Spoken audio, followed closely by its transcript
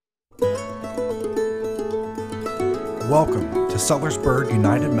Welcome to Sellersburg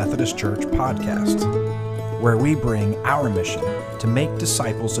United Methodist Church podcast, where we bring our mission to make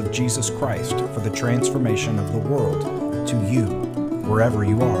disciples of Jesus Christ for the transformation of the world to you, wherever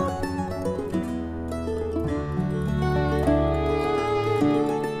you are.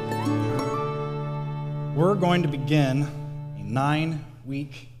 We're going to begin a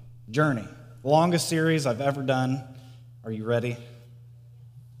 9-week journey, the longest series I've ever done. Are you ready?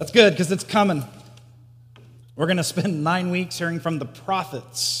 That's good, because it's coming. We're going to spend 9 weeks hearing from the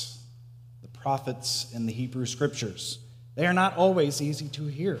prophets in the Hebrew Scriptures. They are not always easy to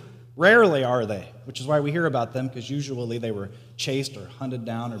hear. Rarely are they, which is why we hear about them, because usually they were chased or hunted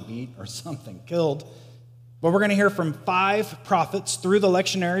down or beat or something, killed. But we're going to hear from 5 prophets through the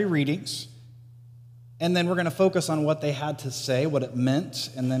lectionary readings, and then we're going to focus on what they had to say, what it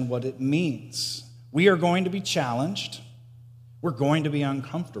meant, and then what it means. We are going to be challenged. We're going to be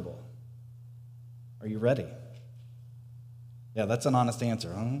uncomfortable. Are you ready? Yeah, that's an honest answer.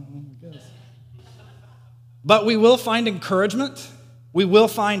 I guess. But we will find encouragement. We will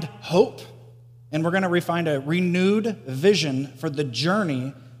find hope. And we're going to find a renewed vision for the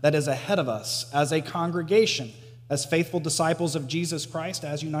journey that is ahead of us as a congregation, as faithful disciples of Jesus Christ,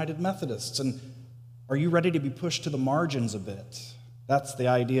 as United Methodists. And are you ready to be pushed to the margins a bit? That's the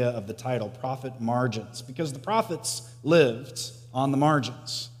idea of the title, Prophet Margins, because the prophets lived on the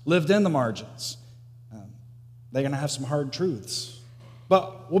margins, lived in the margins. They're going to have some hard truths.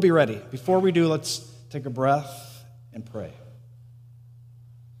 But we'll be ready. Before we do, let's take a breath and pray.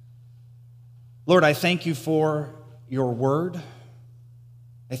 Lord, I thank you for your word.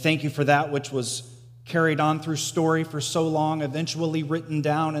 I thank you for that which was carried on through story for so long, eventually written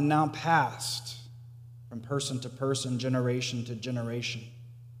down and now passed from person to person, generation to generation.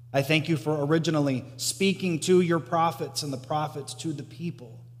 I thank you for originally speaking to your prophets and the prophets to the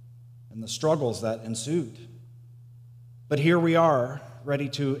people and the struggles that ensued. But here we are, ready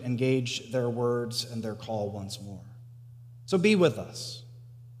to engage their words and their call once more. So be with us.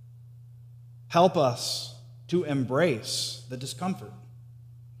 Help us to embrace the discomfort,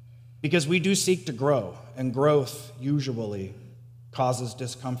 because we do seek to grow, and growth usually causes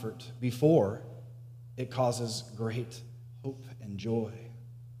discomfort before it causes great hope and joy.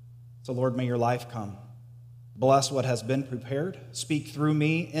 So Lord, may your life come. Bless what has been prepared. Speak through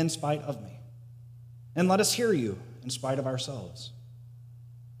me in spite of me. And let us hear you in spite of ourselves.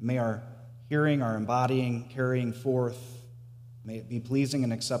 May our hearing, our embodying, carrying forth, may it be pleasing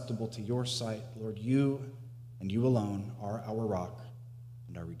and acceptable to your sight. Lord, you and you alone are our rock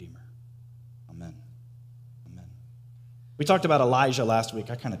and our Redeemer. Amen. Amen. We talked about Elijah last week.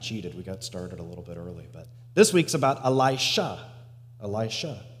 I kind of cheated. We got started a little bit early. But this week's about Elisha.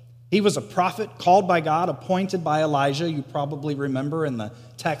 Elisha. He was a prophet called by God, appointed by Elijah. You probably remember in the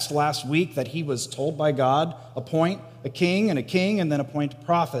text last week that he was told by God, appoint a king, and then appoint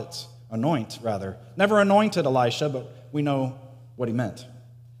prophets. Anoint, rather. Never anointed Elisha, but we know what he meant.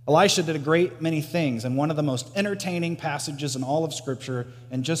 Elisha did a great many things, and one of the most entertaining passages in all of Scripture,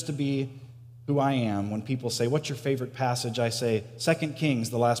 and just to be who I am, when people say, what's your favorite passage? I say, 2 Kings,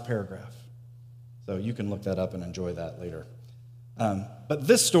 the last paragraph. So you can look that up and enjoy that later. But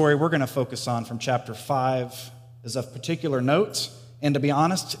this story we're going to focus on from chapter 5 is of particular note, and to be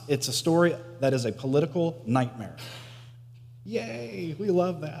honest, it's a story that is a political nightmare. Yay, we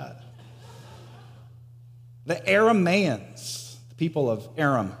love that. The Arameans, the people of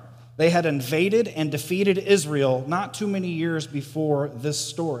Aram, they had invaded and defeated Israel not too many years before this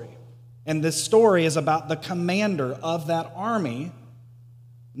story. And this story is about the commander of that army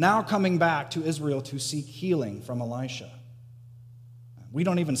now coming back to Israel to seek healing from Elisha. We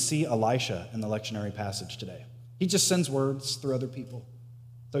don't even see Elisha in the lectionary passage today. He just sends words through other people.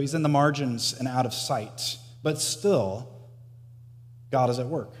 So he's in the margins and out of sight. But still, God is at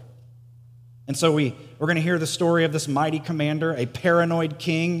work. And so we're going to hear the story of this mighty commander, a paranoid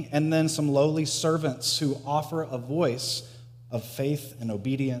king, and then some lowly servants who offer a voice of faith and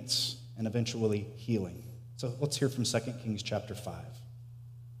obedience and eventually healing. So let's hear from 2 Kings chapter 5.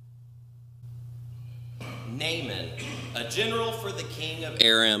 Naaman, a general for the king of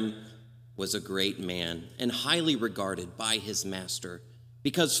Aram, was a great man and highly regarded by his master,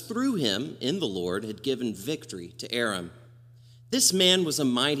 because through him in the Lord had given victory to Aram. This man was a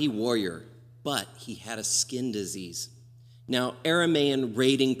mighty warrior, but he had a skin disease. Now Aramean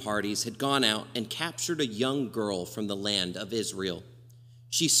raiding parties had gone out and captured a young girl from the land of Israel.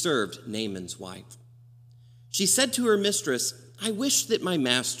 She served Naaman's wife. She said to her mistress, I wish that my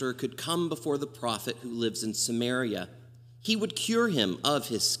master could come before the prophet who lives in Samaria. He would cure him of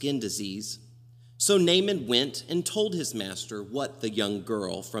his skin disease. So Naaman went and told his master what the young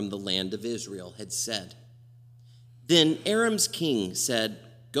girl from the land of Israel had said. Then Aram's king said,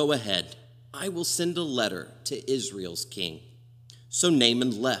 "Go ahead, I will send a letter to Israel's king." So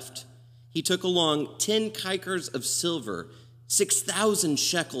Naaman left. He took along 10 kikars of silver, 6,000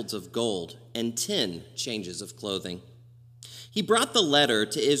 shekels of gold, and 10 changes of clothing. He brought the letter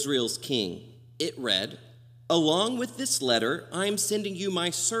to Israel's king. It read, "Along with this letter, I am sending you my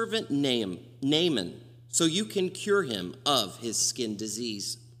servant Naaman, so you can cure him of his skin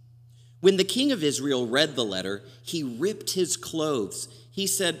disease." When the king of Israel read the letter, he ripped his clothes. He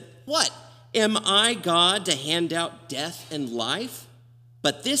said, "What? Am I God to hand out death and life?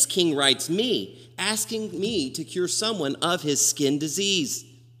 But this king writes me, asking me to cure someone of his skin disease.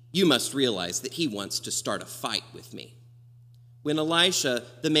 You must realize that he wants to start a fight with me." When Elisha,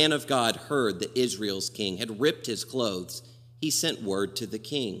 the man of God, heard that Israel's king had ripped his clothes, he sent word to the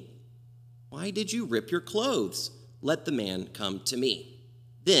king, "Why did you rip your clothes? Let the man come to me.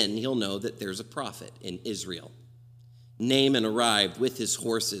 Then he'll know that there's a prophet in Israel." Naaman arrived with his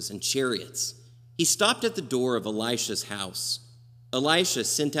horses and chariots. He stopped at the door of Elisha's house. Elisha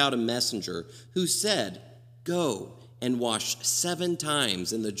sent out a messenger who said, "Go and wash 7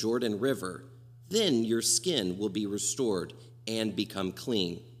 times in the Jordan River. Then your skin will be restored and become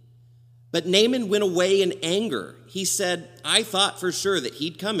clean." But Naaman went away in anger. He said, "I thought for sure that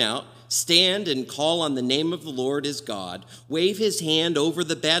he'd come out, stand and call on the name of the Lord his God, wave his hand over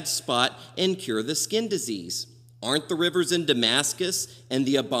the bad spot, and cure the skin disease. Aren't the rivers in Damascus and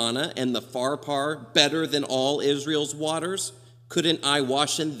the Abana and the Pharpar better than all Israel's waters? Couldn't I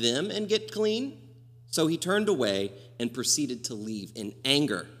wash in them and get clean?" So he turned away and proceeded to leave in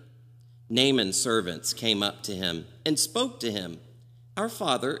anger. Naaman's servants came up to him and spoke to him, "Our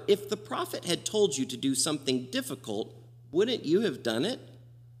father, if the prophet had told you to do something difficult, wouldn't you have done it?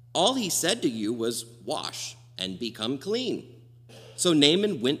 All he said to you was, 'Wash and become clean.'" So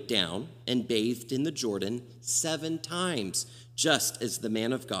Naaman went down and bathed in the Jordan 7 times, just as the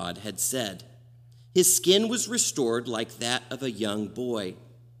man of God had said. His skin was restored like that of a young boy,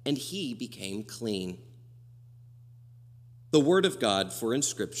 and he became clean. The word of God for in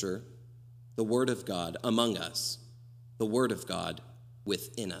Scripture, the word of God among us, the word of God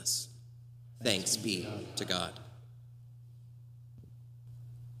within us. Thanks be to God.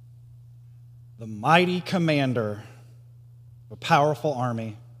 The mighty commander of a powerful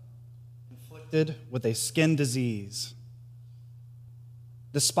army, inflicted with a skin disease.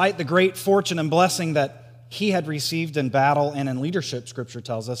 Despite the great fortune and blessing that he had received in battle and in leadership, Scripture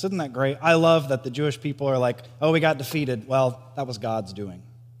tells us. Isn't that great? I love that the Jewish people are like, "Oh, we got defeated." Well, that was God's doing.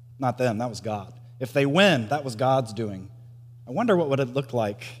 Not them, that was God. If they win, that was God's doing. I wonder what would it look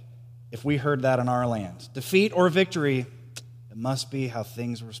like if we heard that in our land. Defeat or victory, it must be how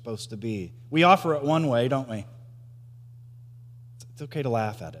things were supposed to be. We offer it one way, don't we? It's okay to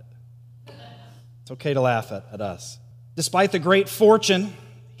laugh at it. It's okay to laugh at us. Despite the great fortune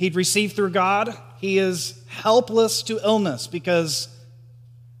he'd received through God, he is helpless to illness because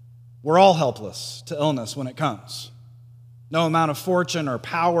we're all helpless to illness when it comes. No amount of fortune or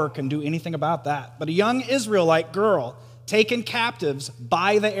power can do anything about that. But a young Israelite girl taken captives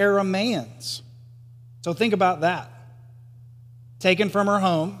by the Arameans. So think about that. Taken from her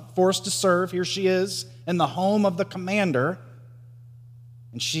home, forced to serve, here she is in the home of the commander,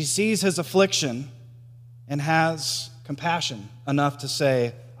 and she sees his affliction and has compassion enough to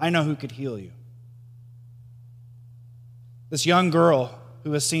say, "I know who could heal you." This young girl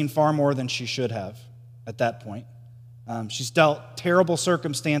who has seen far more than she should have at that point. She's dealt terrible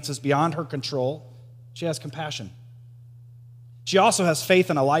circumstances beyond her control. She has compassion. She also has faith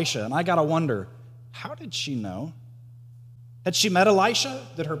in Elisha, and I got to wonder, how did she know? Had she met Elisha?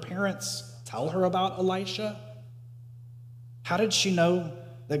 Did her parents tell her about Elisha? How did she know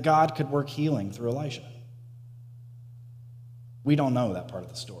that God could work healing through Elisha? We don't know that part of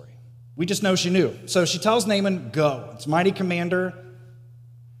the story. We just know she knew. So she tells Naaman, "Go." This mighty commander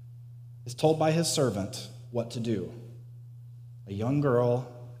is told by his servant what to do. A young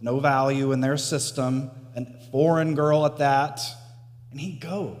girl, no value in their system, a foreign girl at that, and he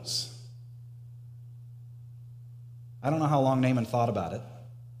goes. I don't know how long Naaman thought about it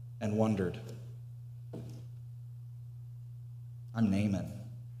and wondered. I'm Naaman.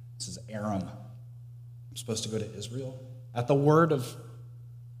 This is Aram. I'm supposed to go to Israel? At the word of,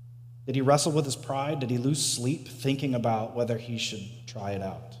 did he wrestle with his pride? Did he lose sleep thinking about whether he should try it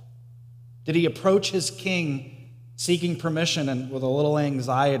out? Did he approach his king seeking permission and with a little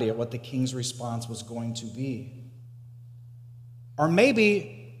anxiety at what the king's response was going to be? Or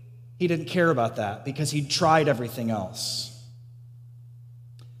maybe he didn't care about that because he'd tried everything else.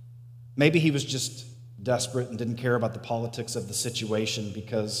 Maybe he was just desperate and didn't care about the politics of the situation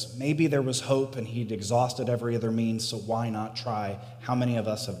because maybe there was hope and he'd exhausted every other means, so why not try? How many of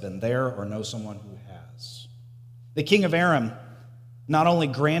us have been there or know someone who has? The king of Aram not only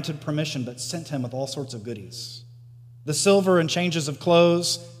granted permission, but sent him with all sorts of goodies. The silver and changes of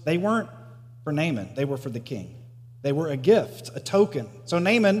clothes, they weren't for Naaman, they were for the king. They were a gift, a token. So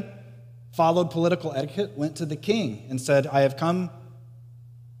Naaman followed political etiquette, went to the king and said, I have come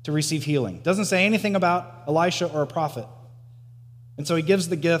to receive healing. Doesn't say anything about Elisha or a prophet. And so he gives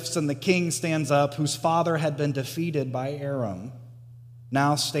the gifts, and the king stands up, whose father had been defeated by Aram,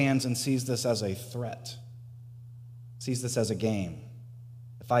 now stands and sees this as a threat, sees this as a game.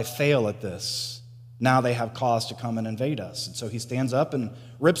 If I fail at this, now they have cause to come and invade us. And so he stands up and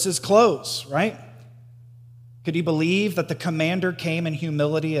rips his clothes, right? Could he believe that the commander came in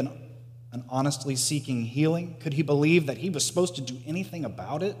humility and honestly seeking healing? Could he believe that he was supposed to do anything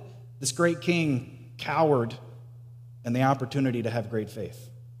about it? This great king cowered in the opportunity to have great faith.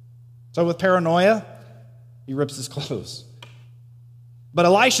 So with paranoia, he rips his clothes. But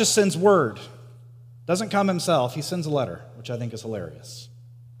Elisha sends word. Doesn't come himself. He sends a letter, which I think is hilarious.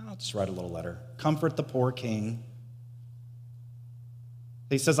 I'll just write a little letter. Comfort the poor king.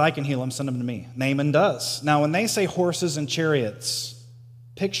 He says, I can heal him, send him to me. Naaman does. Now, when they say horses and chariots,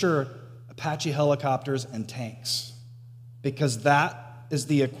 picture Apache helicopters and tanks, because that is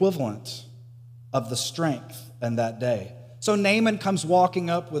the equivalent of the strength in that day. So Naaman comes walking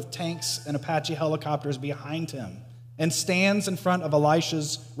up with tanks and Apache helicopters behind him and stands in front of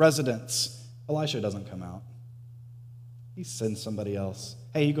Elisha's residence. Elisha doesn't come out. He sends somebody else.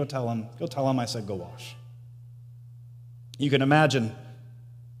 Hey, you go tell him I said go wash. You can imagine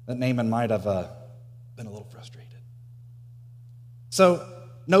that Naaman might have been a little frustrated. So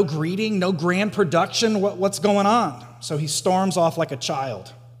no greeting, no grand production, what's going on? So he storms off like a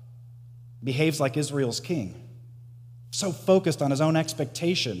child, behaves like Israel's king, so focused on his own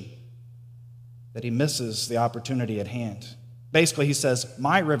expectation that he misses the opportunity at hand. Basically, he says,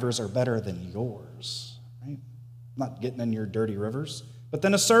 my rivers are better than yours. Right? I'm not getting in your dirty rivers. But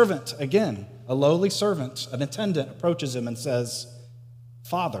then a servant, again, a lowly servant, an attendant, approaches him and says,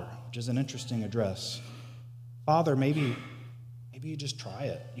 Father, which is an interesting address. Father, maybe you just try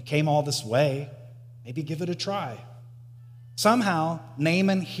it. You came all this way. Maybe give it a try. Somehow,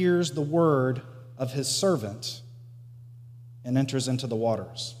 Naaman hears the word of his servant and enters into the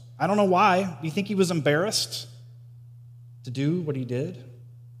waters. I don't know why. Do you think he was embarrassed to do what he did?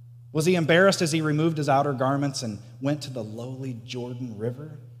 Was he embarrassed as he removed his outer garments and went to the lowly Jordan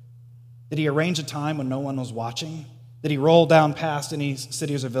River? Did he arrange a time when no one was watching? Did he roll down past any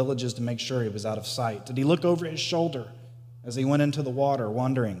cities or villages to make sure he was out of sight? Did he look over his shoulder as he went into the water,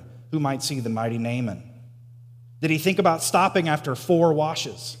 wondering who might see the mighty Naaman? Did he think about stopping after 4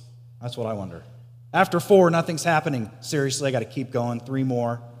 washes? That's what I wonder. After 4, nothing's happening. Seriously, I got to keep going. 3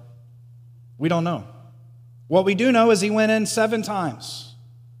 more. We don't know. What we do know is he went in 7 times,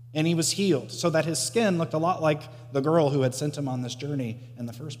 and he was healed, so that his skin looked a lot like the girl who had sent him on this journey in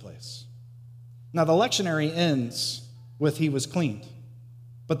the first place. Now, the lectionary ends with he was cleaned.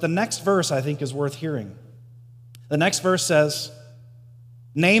 But the next verse, I think, is worth hearing. The next verse says,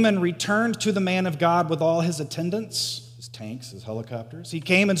 Naaman returned to the man of God with all his attendants, his tanks, his helicopters. He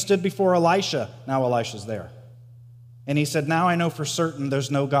came and stood before Elisha. Now Elisha's there. And he said, now I know for certain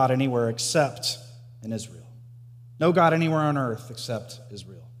there's no God anywhere except in Israel. No God anywhere on earth except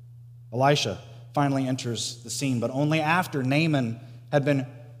Israel. Elisha finally enters the scene, but only after Naaman had been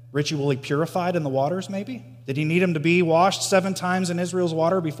ritually purified in the waters, maybe? Did he need him to be washed 7 times in Israel's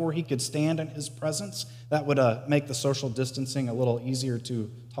water before he could stand in his presence? That would make the social distancing a little easier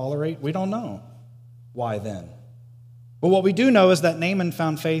to tolerate. We don't know why then. But what we do know is that Naaman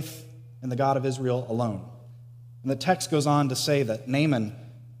found faith in the God of Israel alone. And the text goes on to say that Naaman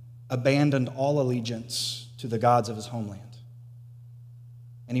abandoned all allegiance to the gods of his homeland.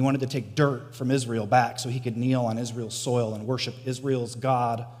 And he wanted to take dirt from Israel back so he could kneel on Israel's soil and worship Israel's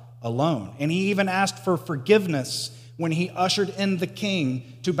God alone. And he even asked for forgiveness when he ushered in the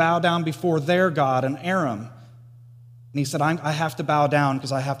king to bow down before their God in Aram. And he said, I have to bow down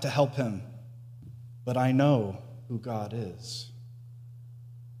because I have to help him. But I know who God is.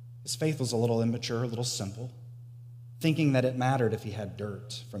 His faith was a little immature, a little simple, thinking that it mattered if he had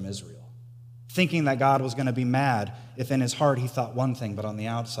dirt from Israel, thinking that God was going to be mad if in his heart he thought one thing, but on the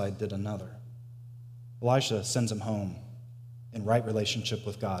outside did another. Elisha sends him home in right relationship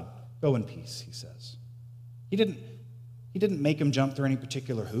with God. Go in peace, he says. He didn't make him jump through any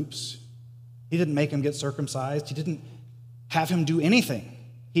particular hoops. He didn't make him get circumcised. He didn't have him do anything.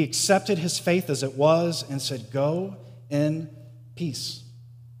 He accepted his faith as it was and said, go in peace.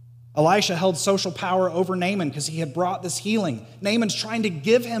 Elisha held social power over Naaman because he had brought this healing. Naaman's trying to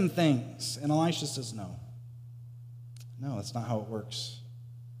give him things, and Elisha says, no. No, that's not how it works.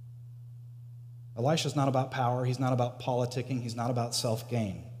 Elisha's not about power. He's not about politicking. He's not about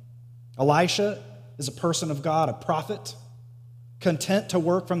self-gain. Elisha is a person of God, a prophet, content to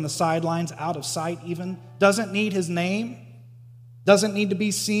work from the sidelines, out of sight even, doesn't need his name, doesn't need to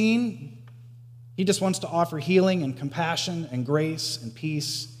be seen. He just wants to offer healing and compassion and grace and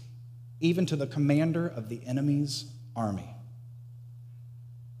peace, even to the commander of the enemy's army.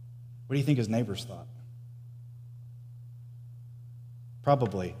 What do you think his neighbors thought?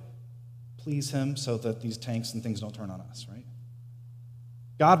 Probably, please him so that these tanks and things don't turn on us, right?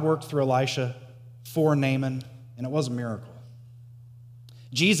 God worked through Elisha for Naaman, and it was a miracle.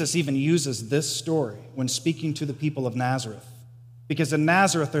 Jesus even uses this story when speaking to the people of Nazareth, because in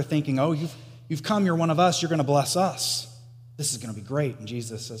Nazareth they're thinking, oh, you've come, you're one of us, you're going to bless us. This is going to be great. And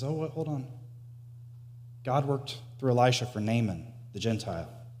Jesus says, oh, hold on. God worked through Elisha for Naaman, the Gentile,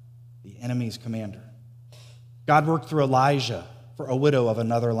 the enemy's commander. God worked through Elijah for a widow of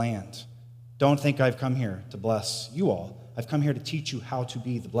another land. Don't think I've come here to bless you all. I've come here to teach you how to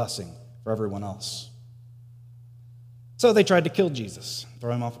be the blessing for everyone else. So they tried to kill Jesus,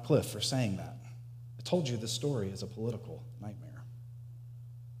 throw him off a cliff for saying that. I told you this story is a political nightmare.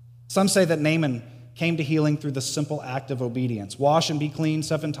 Some say that Naaman came to healing through the simple act of obedience. Wash and be clean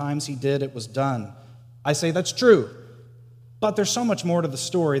 7 times he did, it was done. I say that's true, but there's so much more to the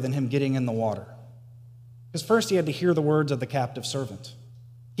story than him getting in the water. Because first he had to hear the words of the captive servant.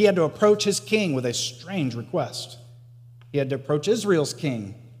 He had to approach his king with a strange request. He had to approach Israel's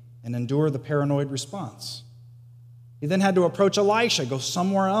king and endure the paranoid response. He then had to approach Elisha, go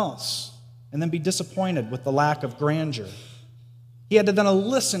somewhere else, and then be disappointed with the lack of grandeur. He had to then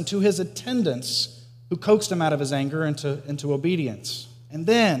listen to his attendants who coaxed him out of his anger into obedience. And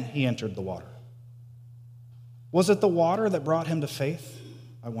then he entered the water. Was it the water that brought him to faith?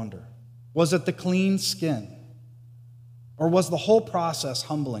 I wonder. Was it the clean skin? Or was the whole process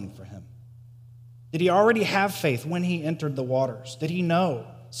humbling for him? Did he already have faith when he entered the waters? Did he know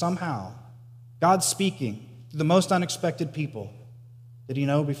somehow God speaking to the most unexpected people? Did he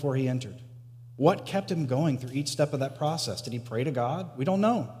know before he entered? What kept him going through each step of that process? Did he pray to God? We don't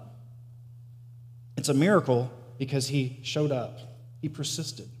know. It's a miracle because he showed up. He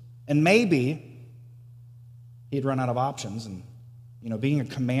persisted. And maybe he'd run out of options. And, being a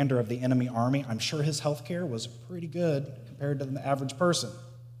commander of the enemy army, I'm sure his health care was pretty good compared to the average person.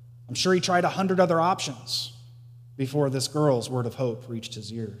 I'm sure he tried 100 other options before this girl's word of hope reached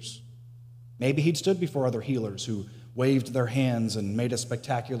his ears. Maybe he'd stood before other healers who waved their hands and made a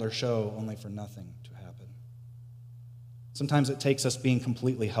spectacular show only for nothing to happen. Sometimes it takes us being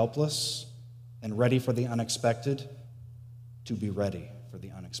completely helpless and ready for the unexpected to be ready for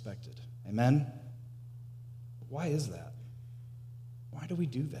the unexpected. Amen? Why is that? Why do we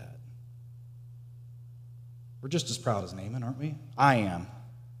do that? We're just as proud as Naaman, aren't we? I am.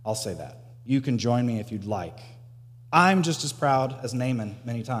 I'll say that. You can join me if you'd like. I'm just as proud as Naaman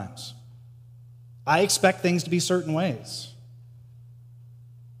many times. I expect things to be certain ways.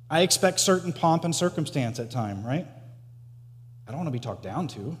 I expect certain pomp and circumstance at times, right? I don't want to be talked down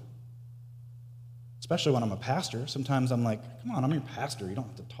to, especially when I'm a pastor. Sometimes I'm like, come on, I'm your pastor. You don't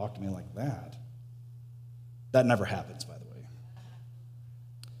have to talk to me like that. That never happens, by the way.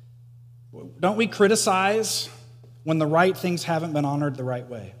 Don't we criticize when the right things haven't been honored the right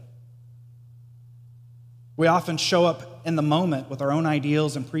way? We often show up in the moment with our own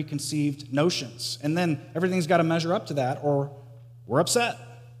ideals and preconceived notions, and then everything's got to measure up to that, or we're upset.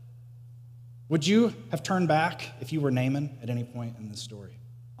 Would you have turned back if you were Naaman at any point in this story?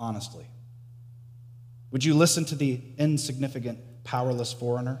 Honestly. Would you listen to the insignificant, powerless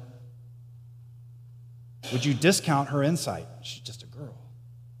foreigner? Would you discount her insight? She's just a girl.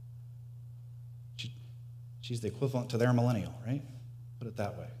 She's the equivalent to their millennial, right? Put it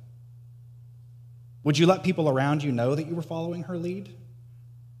that way. Would you let people around you know that you were following her lead?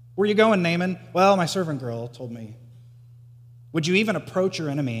 Where are you going, Naaman? Well, my servant girl told me. Would you even approach your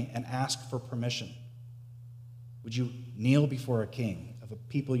enemy and ask for permission? Would you kneel before a king of a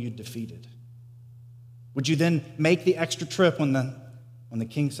people you defeated? Would you then make the extra trip when the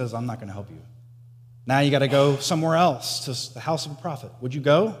king says, I'm not going to help you? Now you got to go somewhere else, to the house of a prophet. Would you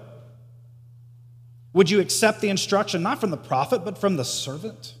go? Would you accept the instruction, not from the prophet, but from the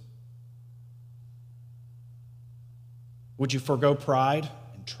servant? Would you forego pride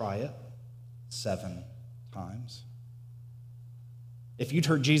and try it 7 times? If you'd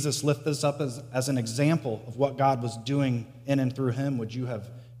heard Jesus lift this up as an example of what God was doing in and through him, would you have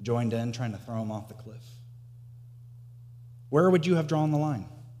joined in trying to throw him off the cliff? Where would you have drawn the line?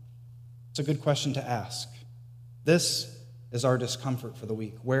 It's a good question to ask. This is our discomfort for the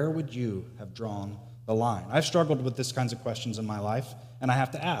week. Where would you have drawn the line? I've struggled with these kinds of questions in my life, and I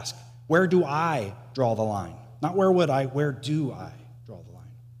have to ask, where do I draw the line? Not where would I, where do I draw the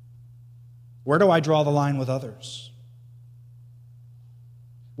line? Where do I draw the line with others?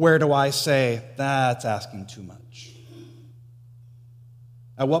 Where do I say, that's asking too much?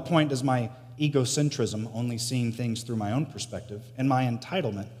 At what point does my egocentrism, only seeing things through my own perspective, and my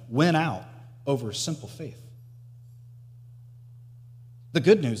entitlement win out over simple faith? The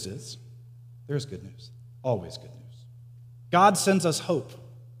good news is, there's good news, always good news. God sends us hope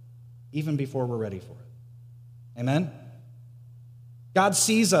even before we're ready for it. Amen? God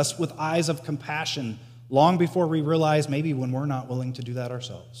sees us with eyes of compassion long before we realize maybe when we're not willing to do that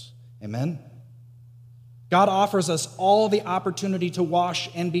ourselves. Amen? God offers us all the opportunity to wash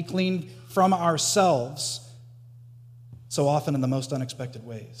and be clean from ourselves, so often in the most unexpected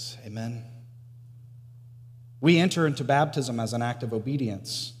ways. Amen? We enter into baptism as an act of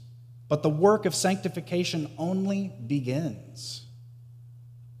obedience, but the work of sanctification only begins.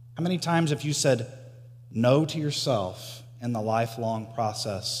 How many times have you said no to yourself in the lifelong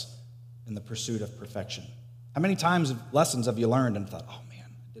process in the pursuit of perfection? How many lessons have you learned and thought, oh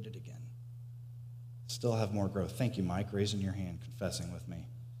man, I did it again? Still have more growth. Thank you, Mike, raising your hand, confessing with me.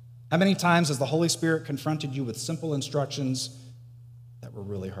 How many times has the Holy Spirit confronted you with simple instructions that were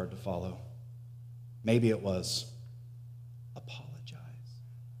really hard to follow? Maybe it was, apologize.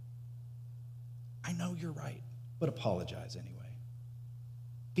 I know you're right, but apologize anyway.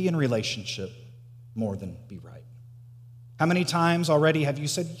 Be in relationship more than be right. How many times already have you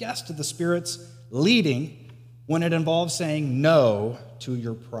said yes to the Spirit's leading when it involves saying no to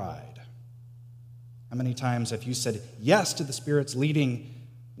your pride? How many times have you said yes to the Spirit's leading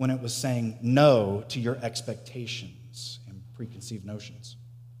when it was saying no to your expectations and preconceived notions?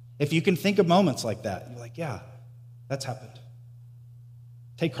 If you can think of moments like that, you're like, yeah, that's happened.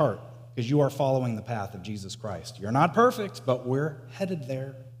 Take heart, because you are following the path of Jesus Christ. You're not perfect, but we're headed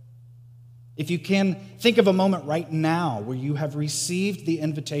there. If you can think of a moment right now where you have received the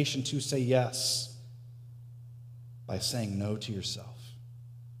invitation to say yes by saying no to yourself,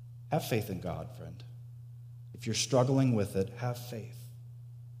 have faith in God, friend. If you're struggling with it, have faith.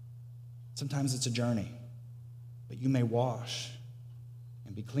 Sometimes it's a journey, but you may wash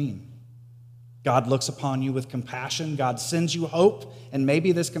and be clean. God looks upon you with compassion. God sends you hope, and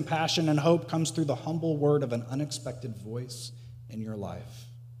maybe this compassion and hope comes through the humble word of an unexpected voice in your life.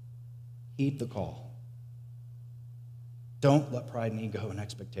 Heed the call. Don't let pride and ego and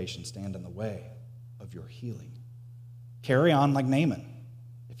expectation stand in the way of your healing. Carry on like Naaman,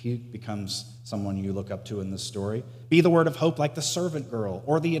 if he becomes someone you look up to in this story. Be the word of hope like the servant girl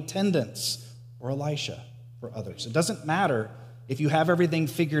or the attendants or Elisha for others. It doesn't matter if you have everything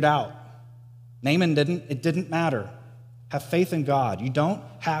figured out. Naaman didn't. It didn't matter. Have faith in God. You don't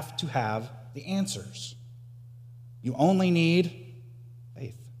have to have the answers. You only need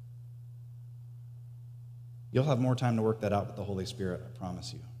faith. You'll have more time to work that out with the Holy Spirit, I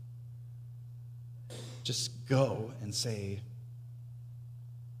promise you. Just go and say,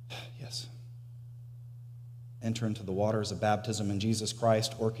 yes. Enter into the waters of baptism in Jesus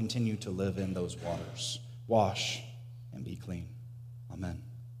Christ, or continue to live in those waters. Wash and be clean. Amen.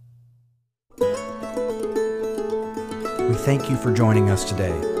 We thank you for joining us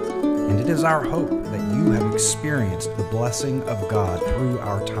today, and it is our hope that you have experienced the blessing of God through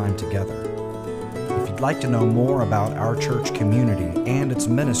our time together. If you'd like to know more about our church community and its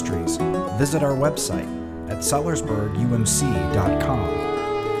ministries, visit our website at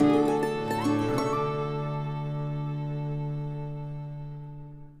sellersburgumc.com.